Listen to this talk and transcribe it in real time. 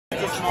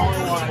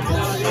smaller one.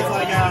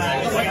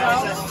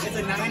 It's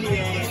a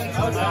 98. It's an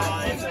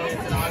automatic. It's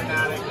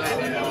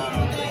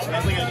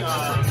like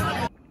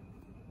a.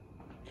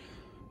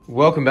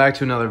 Welcome back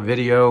to another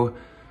video.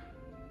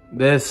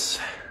 This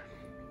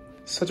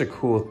is such a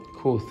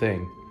cool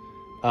thing.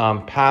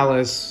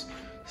 Palace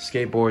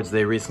Skateboards,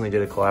 they recently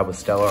did a collab with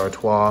Stella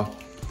Artois.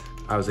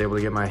 I was able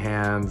to get my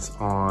hands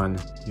on,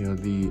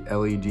 the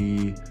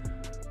LED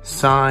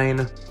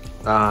sign.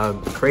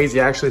 Crazy,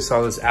 I actually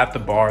saw this at the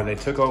bar. They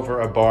took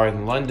over a bar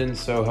in London,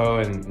 Soho,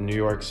 and New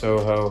York,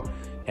 Soho,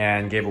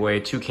 and gave away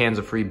 2 cans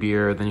of free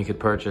beer. Then you could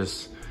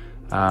purchase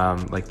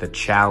like the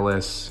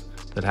chalice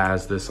that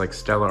has this like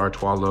Stella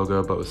Artois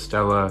logo, but with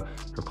Stella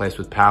replaced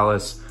with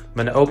Palace. I'm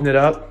gonna open it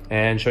up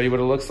and show you what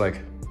it looks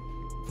like.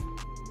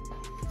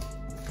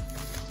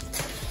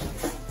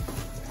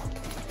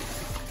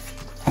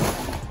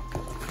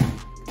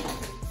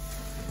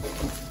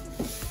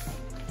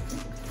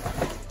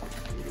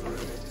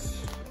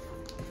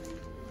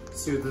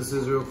 Let's see what this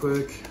is real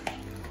quick.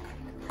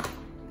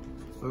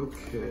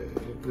 Okay,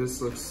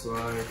 this looks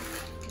like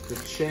the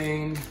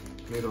chain,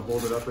 maybe to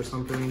hold it up or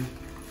something.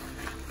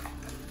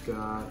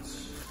 Got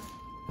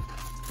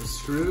the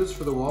screws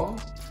for the wall,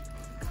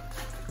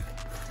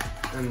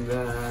 and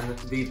then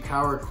the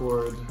power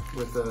cord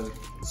with a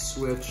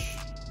switch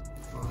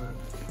on it.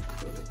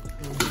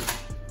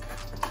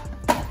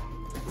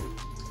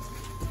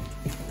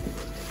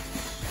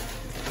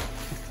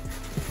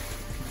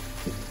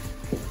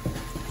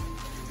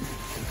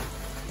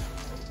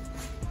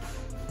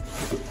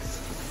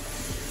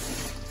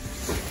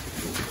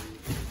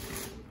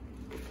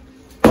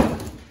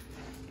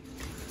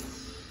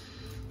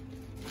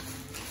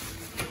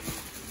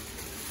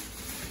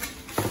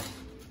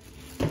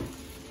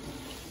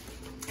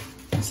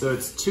 So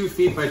it's 2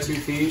 feet by 2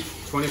 feet,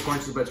 24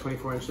 inches by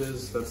 24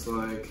 inches. That's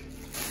like,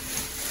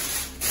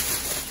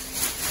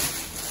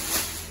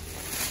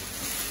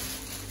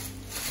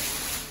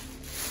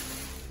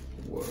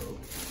 whoa.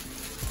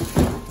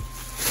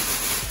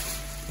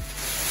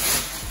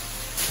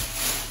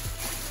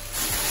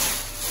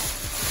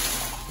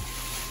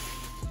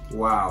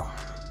 Wow.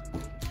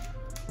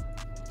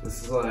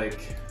 This is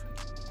like,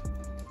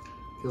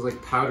 feels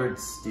like powdered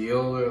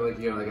steel or like,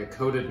 like a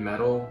coated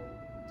metal.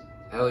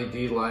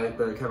 LED light,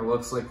 but it kind of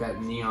looks like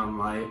that neon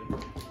light.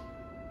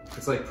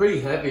 It's like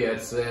pretty heavy,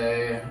 I'd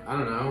say, I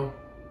don't know,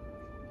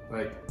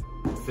 like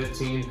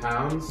 15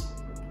 pounds,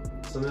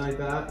 something like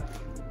that.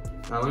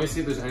 Now let me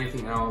see if there's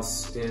anything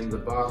else in the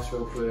box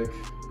real quick.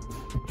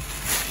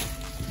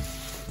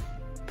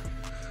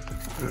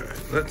 All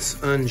right,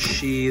 let's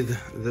unsheath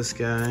this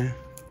guy.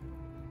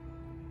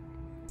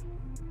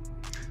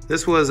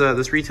 This was,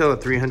 this retailed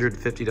at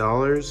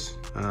 $350.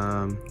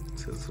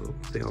 So this little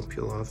thing will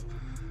peel off.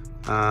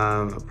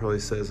 It probably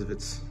says if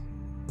it's,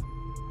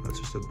 that's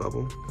just a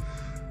bubble.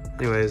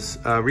 Anyways,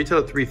 retail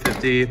at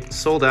 $350,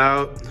 sold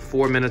out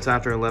 4 minutes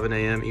after 11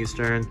 a.m.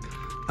 Eastern.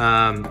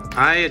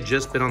 I had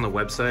just been on the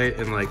website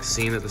and like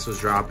seen that this was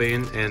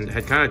dropping and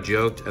had kind of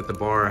joked at the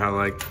bar how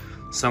like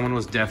someone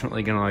was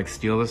definitely gonna like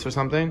steal this or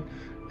something.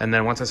 And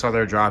then once I saw they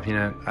were dropping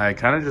it, I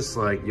kind of just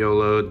like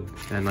YOLO'd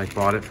and like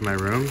bought it for my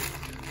room,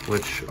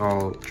 which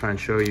I'll try and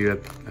show you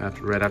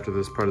right after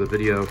this part of the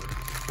video.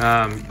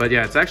 But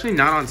yeah, it's actually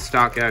not on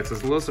StockX. I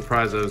was a little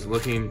surprised. I was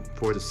looking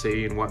forward to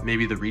seeing what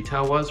maybe the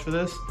retail was for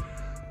this.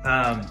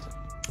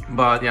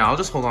 But yeah, I'll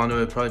just hold on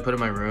to it, probably put it in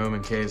my room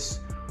in case,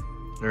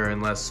 or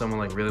unless someone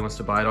like really wants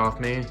to buy it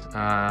off me.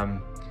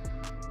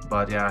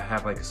 But yeah, I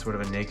have like a sort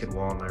of a naked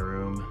wall in my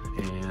room,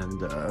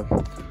 and I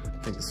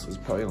think this is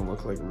probably gonna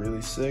look like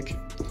really sick.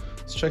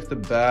 Let's check the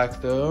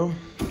back though.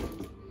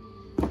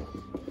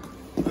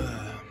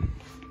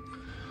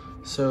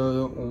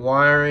 So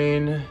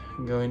wiring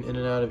going in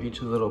and out of each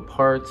of the little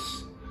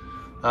parts.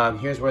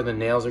 Here's where the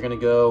nails are gonna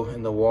go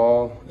in the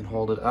wall and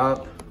hold it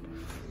up,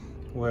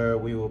 where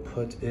we will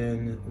put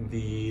in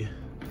the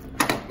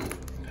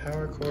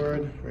power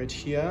cord right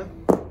here.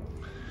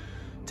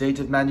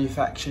 Dated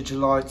manufacture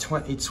July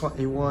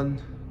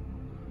 2021.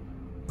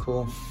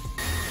 Cool.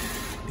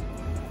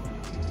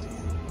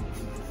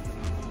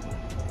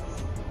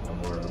 I'm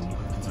more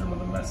concerned with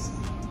the mess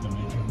I'm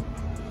making.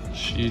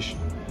 Sheesh.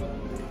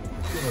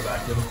 Go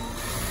back to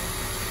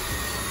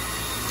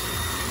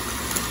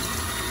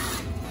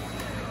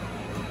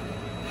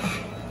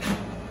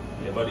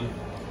yeah, buddy.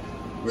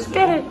 Where's Let's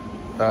get it.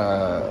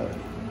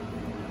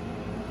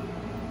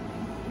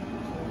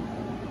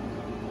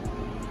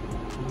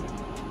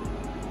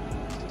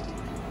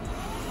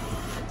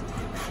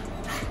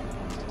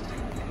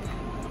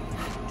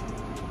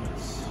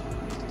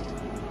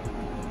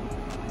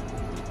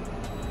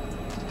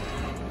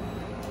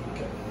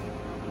 Okay.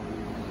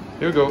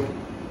 Here we go.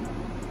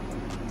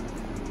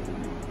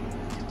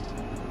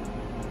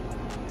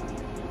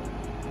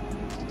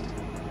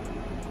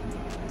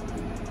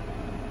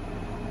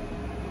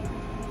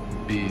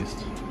 Beast.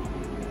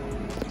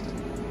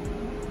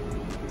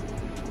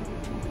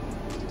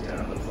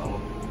 Yeah, that's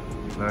all.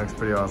 That's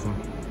pretty awesome.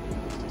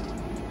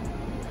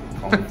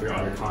 Call me for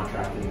all your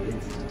contracting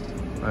needs.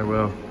 I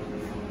will.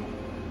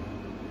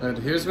 And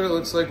here's what it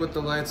looks like with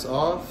the lights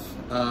off.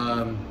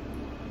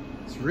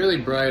 It's really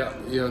bright.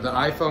 You know, the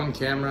iPhone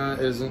camera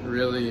isn't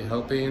really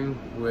helping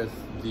with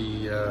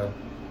the,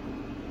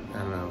 I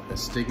don't know,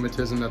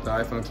 astigmatism that the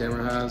iPhone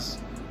camera has.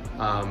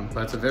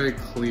 But it's a very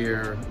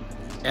clear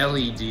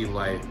LED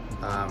light.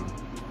 All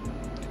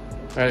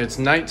right, it's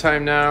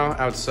nighttime now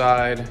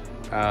outside.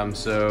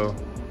 So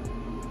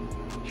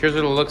here's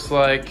what it looks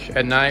like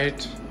at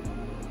night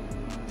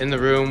in the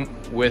room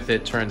with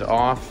it turned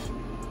off.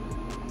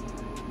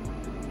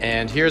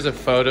 And here's a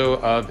photo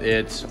of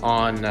it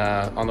on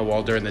the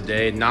wall during the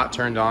day, not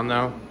turned on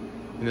though.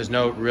 And there's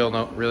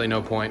really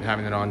no point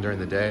having it on during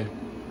the day.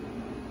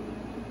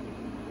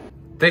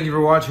 Thank you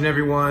for watching,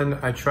 everyone.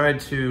 I tried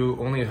to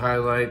only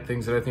highlight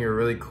things that I think are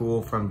really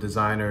cool from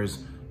designers,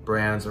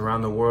 brands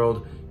around the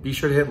world. Be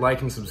sure to hit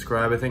like and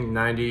subscribe. I think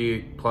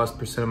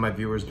 90+% of my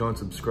viewers don't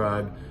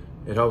subscribe.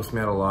 It helps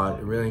me out a lot.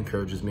 It really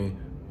encourages me.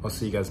 I'll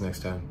see you guys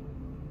next time.